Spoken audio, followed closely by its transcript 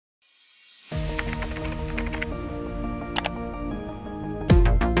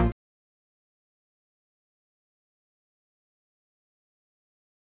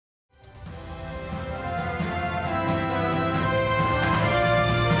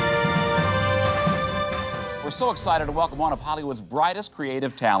we're so excited to welcome one of Hollywood's brightest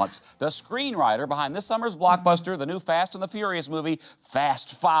creative talents, the screenwriter behind this summer's blockbuster, the new Fast and the Furious movie,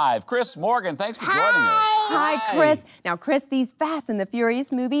 Fast 5. Chris Morgan, thanks for joining us. Hi, Chris. Now, Chris, these Fast and the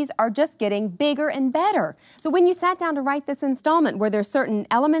Furious movies are just getting bigger and better. So when you sat down to write this installment, were there certain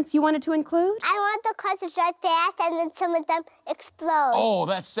elements you wanted to include? I want the cars to drive fast and then some of them explode. Oh,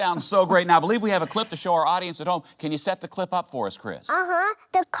 that sounds so great. Now, I believe we have a clip to show our audience at home. Can you set the clip up for us, Chris?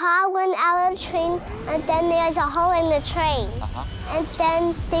 The car went out of the train, and then there's a hole in the train. And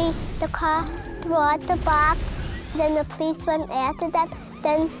then the car brought the box, then the police went after them,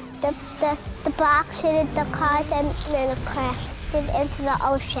 then the box hit the car, and then it crashed into the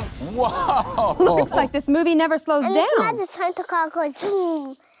ocean. Whoa! Looks like this movie never slows down. And this another time the car goes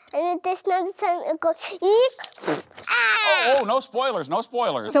zoom. And then this another time it goes eek. Oh, no spoilers, no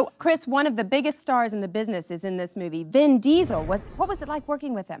spoilers. So, Chris, one of the biggest stars in the business is in this movie. Vin Diesel. What was it like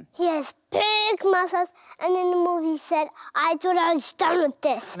working with him? He has big muscles, and in the movie he said, I thought I was done with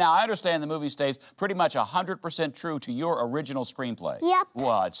this. Now, I understand the movie stays pretty much 100% true to your original screenplay. Yep.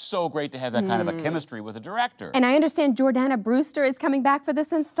 Well, it's so great to have that kind of a chemistry with a director. And I understand Jordana Brewster is coming back for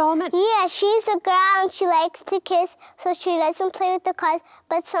this installment? Yeah, she's a girl and she likes to kiss, so she doesn't play with the cars,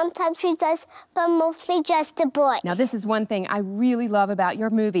 but sometimes she does, but mostly just the boys. Now, this is one thing I really love about your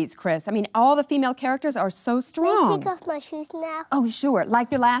movies, Chris. I mean, all the female characters are so Can I strong. take off my shoes now? Oh, sure. Like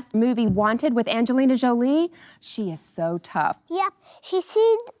your last movie, Wanted, with Angelina Jolie. She is so tough. Yep, she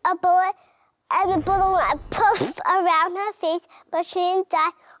sees a bullet, and the bullet went poof around her face, but she didn't die,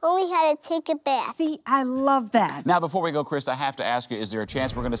 only had to take a bath. See, I love that. Now, before we go, Chris, I have to ask you, is there a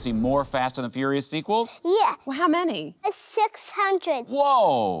chance we're going to see more Fast and the Furious sequels? Yeah. Well, how many? 600.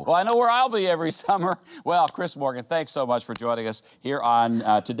 Whoa! Well, I know where I'll be every summer. Well, Chris Morgan, thanks so much for joining us here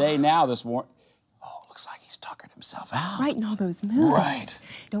on Today Now this morning. Oh, looks like he's tuckered himself out. Writing all those movies. Right.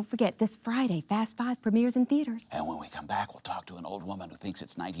 Don't forget, this Friday, Fast 5 premieres in theaters. And when we come back, we'll talk to an old woman who thinks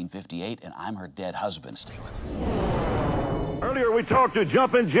it's 1958, and I'm her dead husband. Stay with us. Earlier, we talked to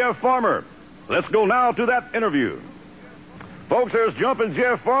Jumpin' Jeff Farmer. Let's go now to that interview. Folks, there's Jumpin'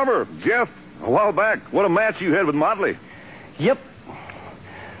 Jeff Farmer. Jeff, a while back, what a match you had with Motley. Yep.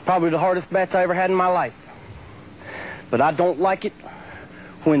 Probably the hardest match I ever had in my life. But I don't like it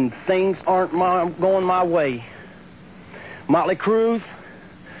when things aren't going my way. Motley Cruz,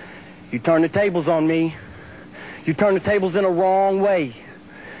 you turn the tables on me. You turn the tables in a wrong way.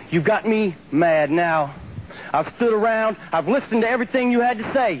 You got me mad now. I've stood around, I've listened to everything you had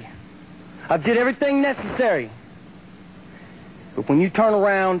to say. I did everything necessary. But when you turn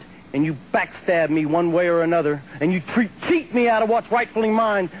around and you backstab me one way or another, and you cheat me out of what's rightfully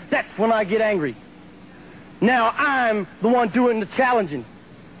mine, that's when I get angry. Now I'm the one doing the challenging.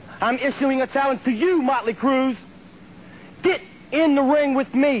 I'm issuing a challenge to you, Motley Cruz. Get in the ring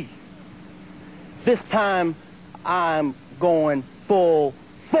with me. This time, I'm going full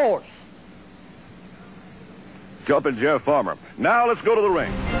force. Jumpin' Jeff Farmer. Now let's go to the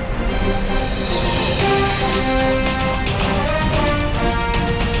ring.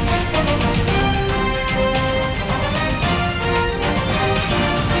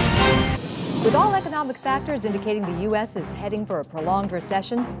 With all economic factors indicating the U.S. is heading for a prolonged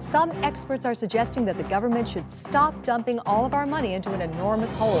recession, some experts are suggesting that the government should stop dumping all of our money into an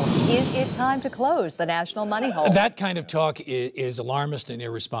enormous hole. Is it time to close the national money hole? That kind of talk is alarmist and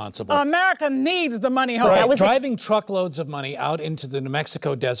irresponsible. America needs the money hole. Right. Driving truckloads of money out into the New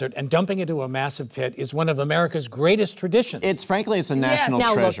Mexico desert and dumping it into a massive pit is one of America's greatest traditions. It's a national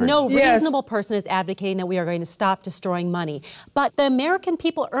now, treasure. Look, no reasonable person is advocating that we are going to stop destroying money. But the American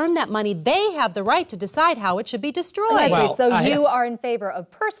people earn that money. They have the right to decide how it should be destroyed. Well, so you are in favor of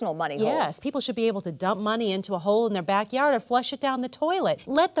personal money holes? Yes, people should be able to dump money into a hole in their backyard or flush it down the toilet.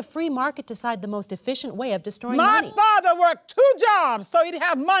 Let the free market decide the most efficient way of destroying money. My father worked 2 jobs so he'd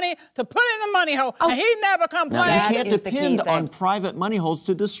have money to put in the money hole, and he never complained. Now, you can't depend on private money holes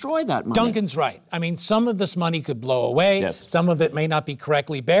to destroy that money. Duncan's right. I mean, some of this money could blow away. Yes. Some of it may not be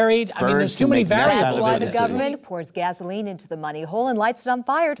correctly buried. I mean, there's too many variables. That's why the government pours gasoline into the money hole and lights it on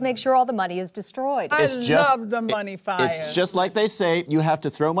fire to make sure all the money is destroyed. I love the money fire. It's just like they say, you have to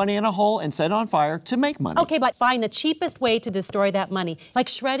throw money in a hole and set it on fire to make money. Okay, but find the cheapest way to destroy that money, like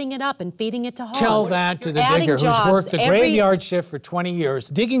shredding it up and feeding it to hogs. Tell that to the digger who's worked the graveyard shift for 20 years.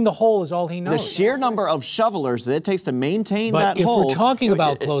 Digging the hole is all he knows. The sheer number of shovelers that it takes to maintain that hole. But if we're talking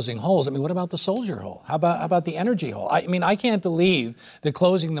about closing holes, I mean, what about the soldier hole? How about the energy hole? I mean, I can't believe that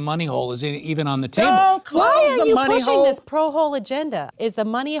closing the money hole is even on the table. Don't close Why are the you money pushing hole. this pro-hole agenda? Is the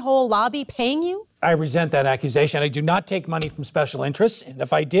money hole lobby paying you? I resent that accusation. I do not take money from special interests, and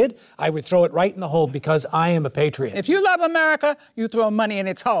if I did, I would throw it right in the hole because I am a patriot. If you love America, you throw money in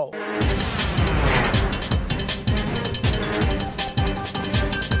its hole.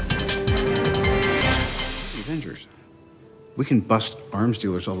 Avengers. We can bust arms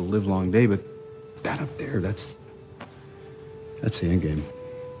dealers all the livelong day, but that up there, that's the end game.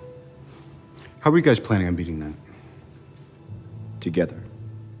 How are you guys planning on beating that? Together.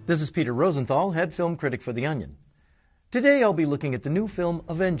 This is Peter Rosenthal, head film critic for The Onion. Today I'll be looking at the new film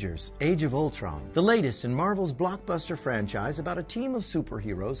Avengers: Age of Ultron, the latest in Marvel's blockbuster franchise about a team of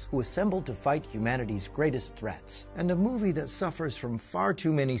superheroes who assemble to fight humanity's greatest threats, and a movie that suffers from far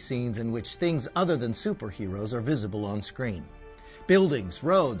too many scenes in which things other than superheroes are visible on screen. Buildings,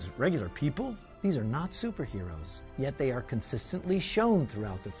 roads, regular people, these are not superheroes, yet they are consistently shown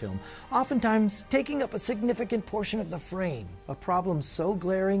throughout the film, oftentimes taking up a significant portion of the frame, a problem so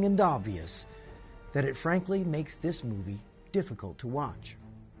glaring and obvious that it frankly makes this movie difficult to watch.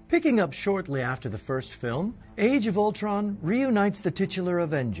 Picking up shortly after the first film, Age of Ultron reunites the titular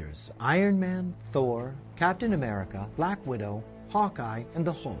Avengers, Iron Man, Thor, Captain America, Black Widow, Hawkeye, and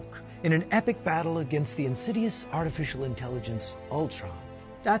the Hulk, in an epic battle against the insidious artificial intelligence Ultron.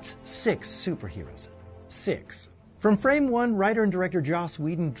 That's 6 superheroes. 6. From frame 1, writer and director Joss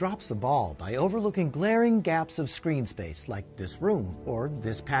Whedon drops the ball by overlooking glaring gaps of screen space like this room or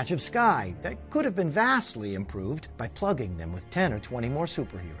this patch of sky that could have been vastly improved by plugging them with 10 or 20 more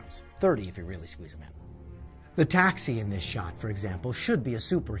superheroes. 30 if you really squeeze them in. The taxi in this shot, for example, should be a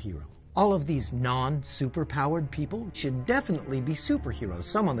superhero. All of these non-superpowered people should definitely be superheroes,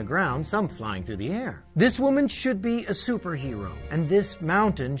 some on the ground, some flying through the air. This woman should be a superhero, and this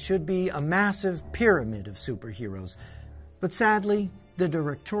mountain should be a massive pyramid of superheroes. But sadly, the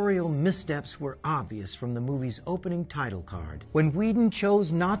directorial missteps were obvious from the movie's opening title card, when Whedon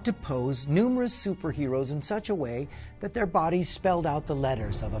chose not to pose numerous superheroes in such a way that their bodies spelled out the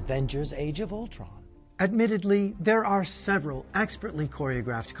letters of Avengers: Age of Ultron. Admittedly, there are several expertly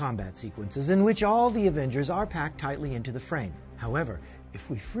choreographed combat sequences in which all the Avengers are packed tightly into the frame. However, if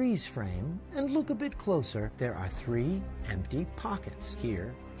we freeze frame and look a bit closer, there are 3 empty pockets,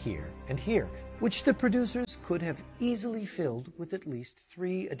 here, here, and here, which the producers could have easily filled with at least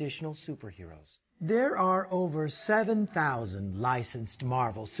 3 additional superheroes. There are over 7,000 licensed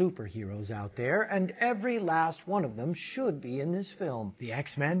Marvel superheroes out there, and every last one of them should be in this film. The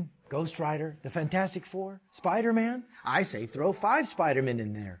X-Men, Ghost Rider, the Fantastic Four, Spider-Man. I say throw 5 Spider-Men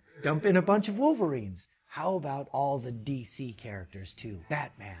in there. Dump in a bunch of Wolverines. How about all the DC characters too?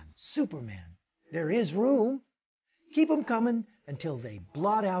 Batman, Superman. There is room. Keep them coming until they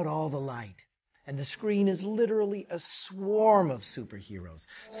blot out all the light. And the screen is literally a swarm of superheroes,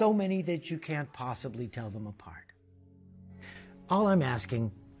 so many that you can't possibly tell them apart. All I'm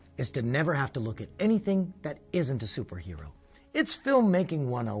asking is to never have to look at anything that isn't a superhero. It's filmmaking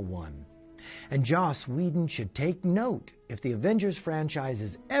 101. And Joss Whedon should take note if the Avengers franchise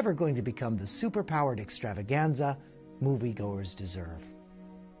is ever going to become the superpowered extravaganza moviegoers deserve.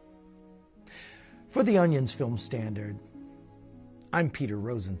 For The Onion's Film Standard, I'm Peter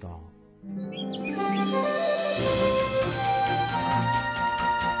Rosenthal.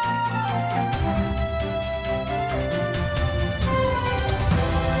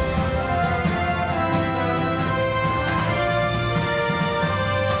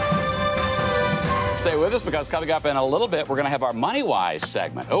 Stay with us, because coming up in a little bit, we're going to have our Money Wise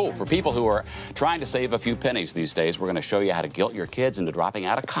segment. Oh, for people who are trying to save a few pennies these days, we're going to show you how to guilt your kids into dropping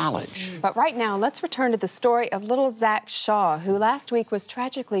out of college. But right now, let's return to the story of little Zach Shaw, who last week was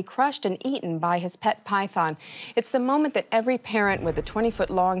tragically crushed and eaten by his pet python. It's the moment that every parent with a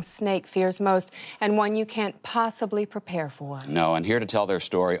 20-foot-long snake fears most, and one you can't possibly prepare for. No, and here to tell their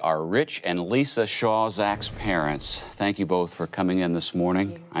story are Rich and Lisa Shaw, Zach's parents. Thank you both for coming in this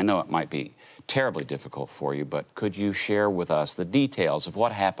morning. I know it might be terribly difficult for you, but could you share with us the details of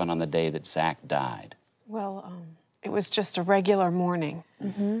what happened on the day that Zach died? Well, it was just a regular morning.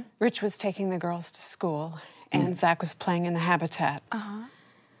 Rich was taking the girls to school, and Zach was playing in the habitat.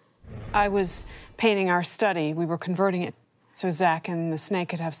 I was painting our study. We were converting it so Zach and the snake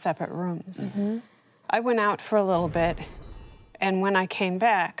could have separate rooms. I went out for a little bit, and when I came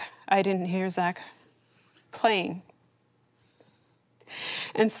back, I didn't hear Zach playing.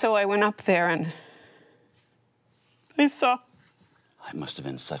 And so I went up there and I saw. It must have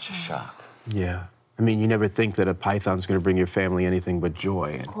been such a shock. Yeah. I mean, you never think that a python's going to bring your family anything but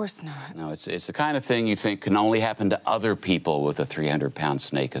joy. Of course not. No, it's the kind of thing you think can only happen to other people with a 300-pound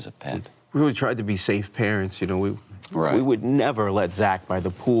snake as a pet. We really tried to be safe parents, you know. We would never let Zach by the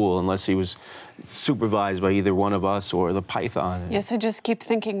pool unless he was supervised by either one of us or the python. Yes, I just keep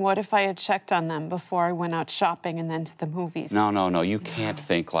thinking, what if I had checked on them before I went out shopping and then to the movies? No, you can't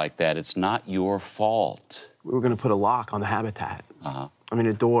think like that. It's not your fault. We were going to put a lock on the habitat. I mean,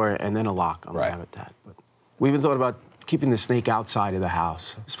 a door and then a lock on the habitat. But we even thought about keeping the snake outside of the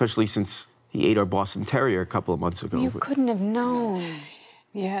house, especially since He ate our Boston Terrier a couple of months ago. You couldn't have known.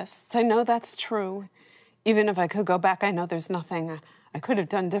 Yes, I know that's true. Even if I could go back, I know there's nothing I could have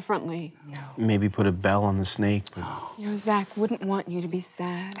done differently. No. Maybe put a bell on the snake. But... You know, Zach wouldn't want you to be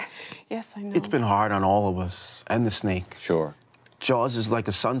sad. Yes, I know. It's been hard on all of us, and the snake. Sure. Jaws is like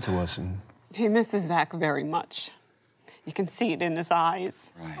a son to us, and... He misses Zach very much. You can see it in his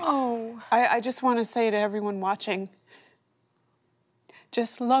eyes. Right. Oh. I just want to say to everyone watching,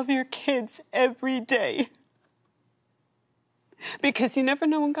 just love your kids every day. Because you never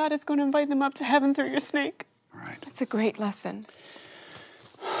know when God is going to invite them up to heaven through your snake. Right. That's a great lesson.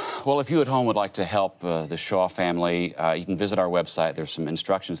 Well, if you at home would like to help the Shaw family, you can visit our website. There's some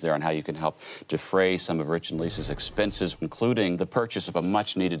instructions there on how you can help defray some of Rich and Lisa's expenses, including the purchase of a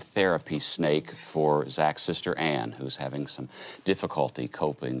much-needed therapy snake for Zach's sister, Ann, who's having some difficulty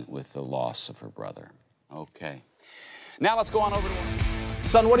coping with the loss of her brother. Okay. Now let's go on over to...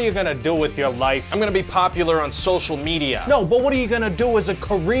 Son, what are you gonna do with your life? I'm gonna be popular on social media. No, but what are you gonna do as a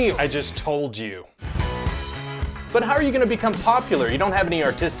career? I just told you. But how are you gonna become popular? You don't have any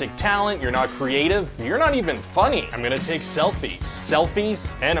artistic talent, you're not creative, you're not even funny. I'm gonna take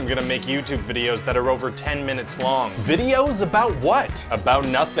selfies, and I'm gonna make YouTube videos that are over 10 minutes long. Videos about what? About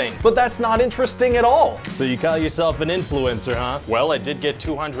nothing. But that's not interesting at all. So you call yourself an influencer, huh? Well, I did get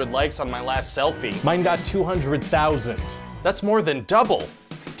 200 likes on my last selfie. Mine got 200,000. That's more than double.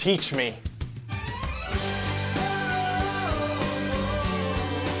 Teach me.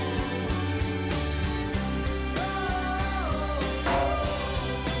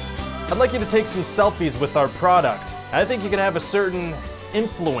 I'd like you to take some selfies with our product. I think you can have a certain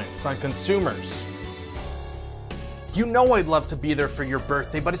influence on consumers. You know I'd love to be there for your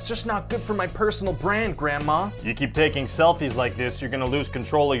birthday, but it's just not good for my personal brand, Grandma. You keep taking selfies like this, you're gonna lose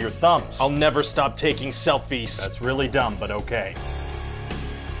control of your thumbs. I'll never stop taking selfies. That's really dumb, but okay.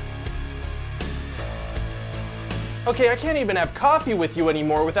 Okay, I can't even have coffee with you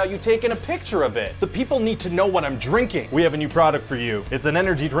anymore without you taking a picture of it. The people need to know what I'm drinking. We have a new product for you. It's an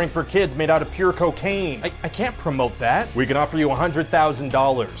energy drink for kids made out of pure cocaine. I can't promote that. We can offer you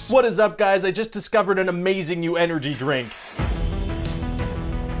 $100,000. What is up, guys? I just discovered an amazing new energy drink.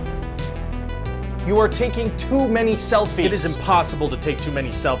 You are taking too many selfies. It is impossible to take too many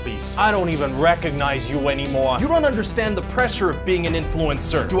selfies. I don't even recognize you anymore. You don't understand the pressure of being an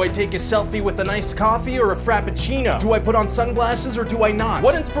influencer. Do I take a selfie with an iced coffee or a frappuccino? Do I put on sunglasses or do I not?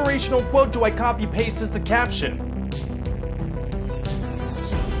 What inspirational quote do I copy paste as the caption?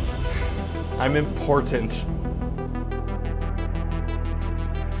 I'm important.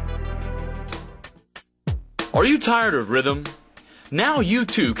 Are you tired of rhythm? Now you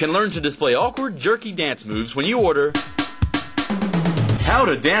too can learn to display awkward, jerky dance moves when you order How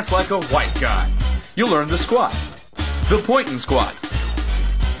to Dance Like a White Guy. You'll learn the squat, the point and squat,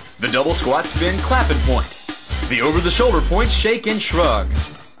 the double squat spin clap and point, the over-the-shoulder point shake and shrug,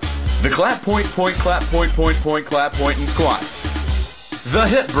 the clap point, point, clap point, point, point, clap point and squat, the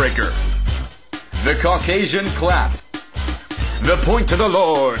hip breaker, the Caucasian clap, the point to the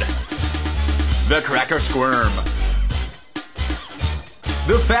Lord, the cracker squirm,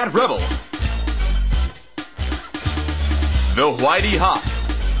 the Fat Rebel, the Whitey Hop,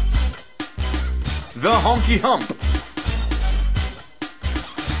 the Honky Hump.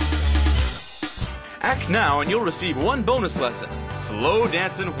 Act now and you'll receive one bonus lesson, Slow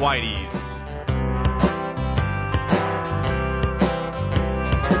Dancing Whiteys.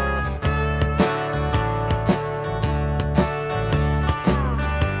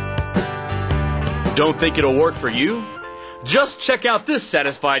 Don't think it'll work for you? Just check out this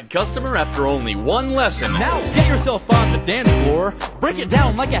satisfied customer after only one lesson. Now get yourself on the dance floor. Break it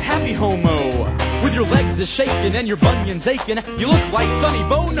down like a happy homo. With your legs a shaking and your bunions aching, you look like Sonny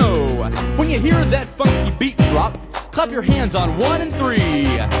Bono. When you hear that funky beat drop, clap your hands on 1 and 3.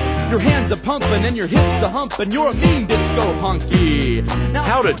 Your hands a pumping and your hips a humping. You're a mean disco honky. Now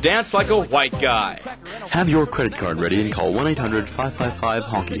how to dance like a white guy. Have your credit card ready and call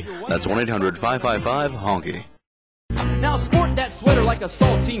 1-800-555-HONKY. That's 1-800-555-HONKY. Now sport that sweater like a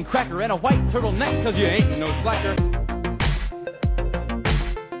saltine cracker and a white turtleneck, cause you ain't no slacker.